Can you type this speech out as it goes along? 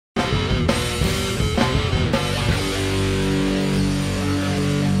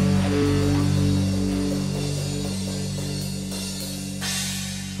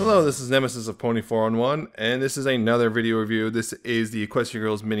Hello, this is Nemesis of Pony 411, and this is another video review. This is the Equestria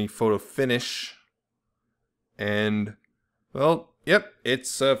Girls mini photo finish. And, well, yep,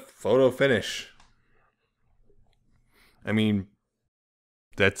 it's a photo finish. I mean,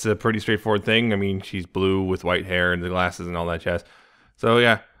 that's a pretty straightforward thing. I mean, she's blue with white hair and the glasses and all that jazz. So,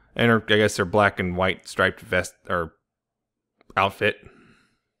 yeah, and her, I guess her black and white striped vest, or outfit.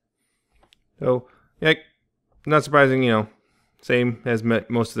 So, yeah, not surprising, you know. Same as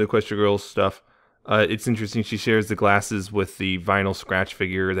most of the Equestria Girls stuff. It's interesting, she shares the glasses with the vinyl scratch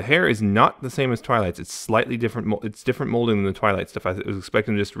figure. The hair is not the same as Twilight's. It's slightly different. It's different molding than the Twilight stuff. I was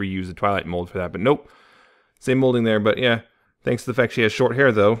expecting to just reuse the Twilight mold for that, but nope. Same molding there, but yeah. Thanks to the fact she has short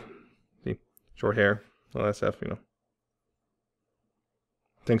hair, though. See? Short hair. All that stuff, you know.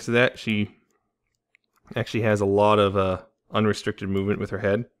 Thanks to that, she actually has a lot of unrestricted movement with her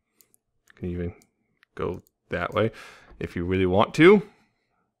head. Can even go that way if you really want to.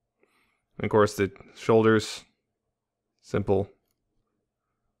 And of course, the shoulders, simple.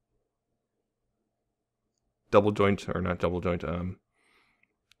 Double joint, or not double joint,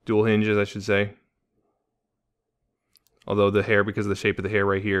 dual hinges, I should say. Although the hair, because of the shape of the hair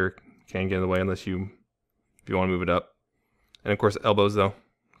right here, can't get in the way unless if you want to move it up. And of course, elbows, though.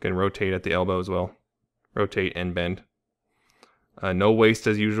 Can rotate at the elbow as well. Rotate and bend. No waist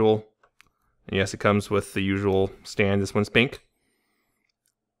as usual. And yes, it comes with the usual stand. This one's pink.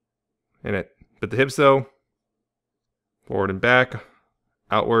 But the hips, though, forward and back,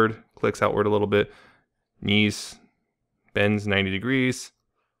 outward, clicks outward a little bit. Knees, bends 90 degrees.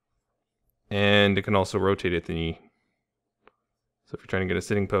 And it can also rotate at the knee. So if you're trying to get a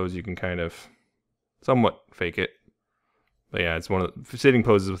sitting pose, you can kind of somewhat fake it. But yeah, it's one of the sitting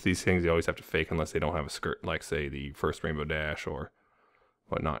poses with these things you always have to fake unless they don't have a skirt, like, say, the first Rainbow Dash or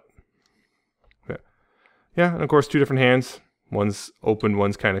whatnot. Yeah, and of course, two different hands. One's open,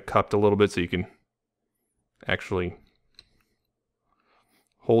 one's kind of cupped a little bit, so you can actually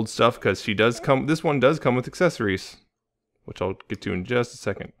hold stuff, because this one does come with accessories, which I'll get to in just a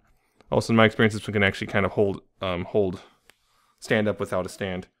second. Also, in my experience, this one can actually kind of hold stand up without a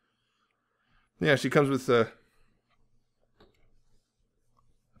stand. Yeah, she comes with a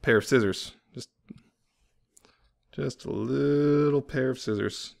pair of scissors. Just a little pair of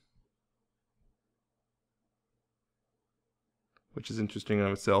scissors. Which is interesting in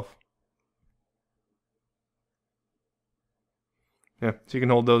of itself. Yeah, so you can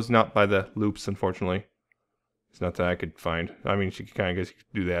hold those, not by the loops, unfortunately. It's not that I could find. I mean, she kind of guess you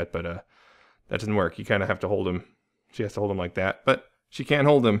could do that, but that doesn't work. You kind of have to hold them. She has to hold them like that, but she can't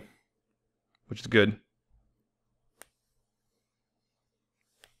hold them, which is good.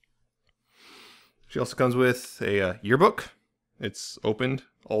 She also comes with a yearbook. It's opened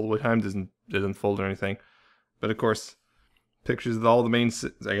all the time, doesn't fold or anything. But of course, pictures of all the main,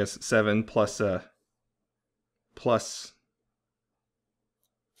 I guess, 7 plus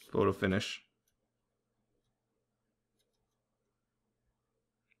photo finish.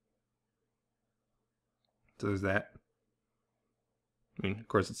 So there's that. I mean, of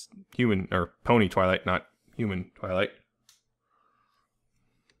course, it's human, or pony Twilight, not human Twilight.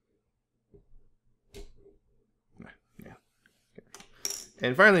 Yeah.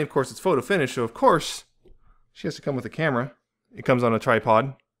 And finally, of course, it's photo finish, so of course, she has to come with a camera. It comes on a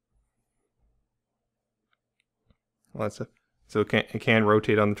tripod. All that stuff. So it can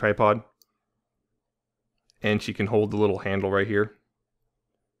rotate on the tripod. And she can hold the little handle right here.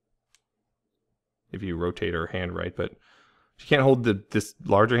 If you rotate her hand right, but she can't hold this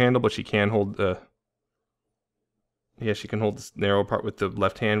larger handle, but she can hold the... Yeah, she can hold this narrow part with the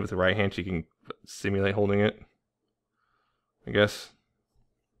left hand. With the right hand, she can simulate holding it, I guess.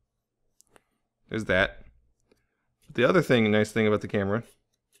 There's that. The other thing, nice thing about the camera,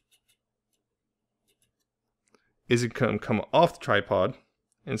 is it can come off the tripod,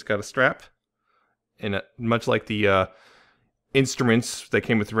 and it's got a strap, and much like the instruments that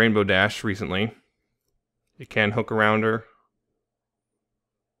came with Rainbow Dash recently, it can hook around her,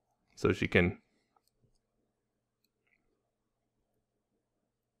 so she can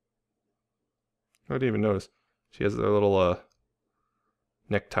I didn't even notice. She has a little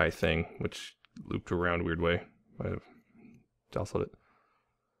necktie thing, which looped around a weird way. Might have jostled it.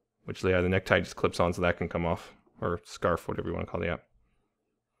 Which, yeah, the necktie just clips on, so that can come off. Or scarf, whatever you want to call it. Yeah.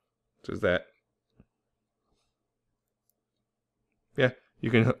 So there's that. Yeah, you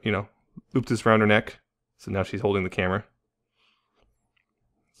can, you know, loop this around her neck. So now she's holding the camera.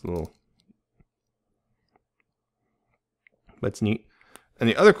 It's a little... That's neat. And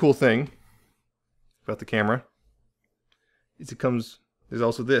the other cool thing about the camera is there's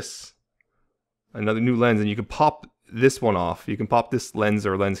also this. Another new lens, and you can pop this one off. You can pop this lens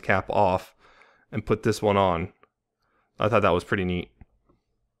or lens cap off and put this one on. I thought that was pretty neat.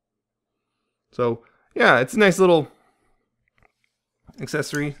 So yeah, it's a nice little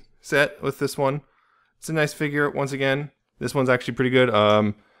accessory set with this one. It's a nice figure once again. This one's actually pretty good.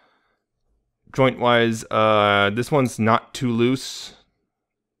 Joint wise, this one's not too loose.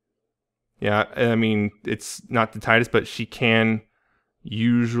 Yeah, I mean, it's not the tightest, but she can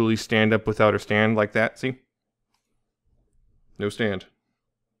usually stand up without her stand like that. See? No stand.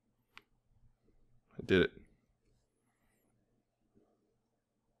 I did it.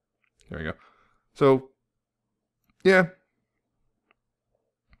 There we go. So, yeah.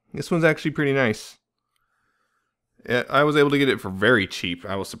 This one's actually pretty nice. Yeah, I was able to get it for very cheap.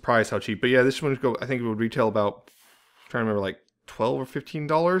 I was surprised how cheap. But yeah, this one I think it would retail about, I'm trying to remember, like $12 or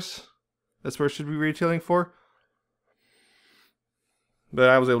 $15. That's where it should be retailing for. But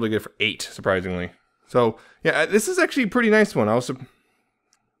I was able to get it for $8, surprisingly. So yeah, this is actually a pretty nice one. I was,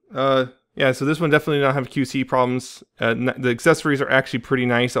 yeah. So this one definitely did not have QC problems. The accessories are actually pretty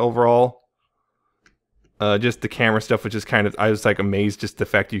nice overall. Just the camera stuff, which is kind of, I was like amazed just the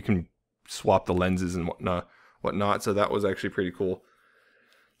fact you can swap the lenses and whatnot. So that was actually pretty cool.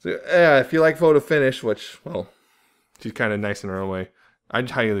 So yeah, if you like photo finish, which, well, she's kind of nice in her own way, I'd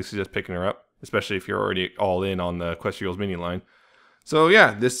highly suggest picking her up, especially if you're already all in on the Equestria Girls Mini line. So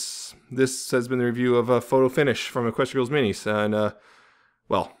yeah, this has been the review of a photo finish from Equestria Girls Minis, and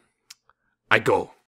well, I go.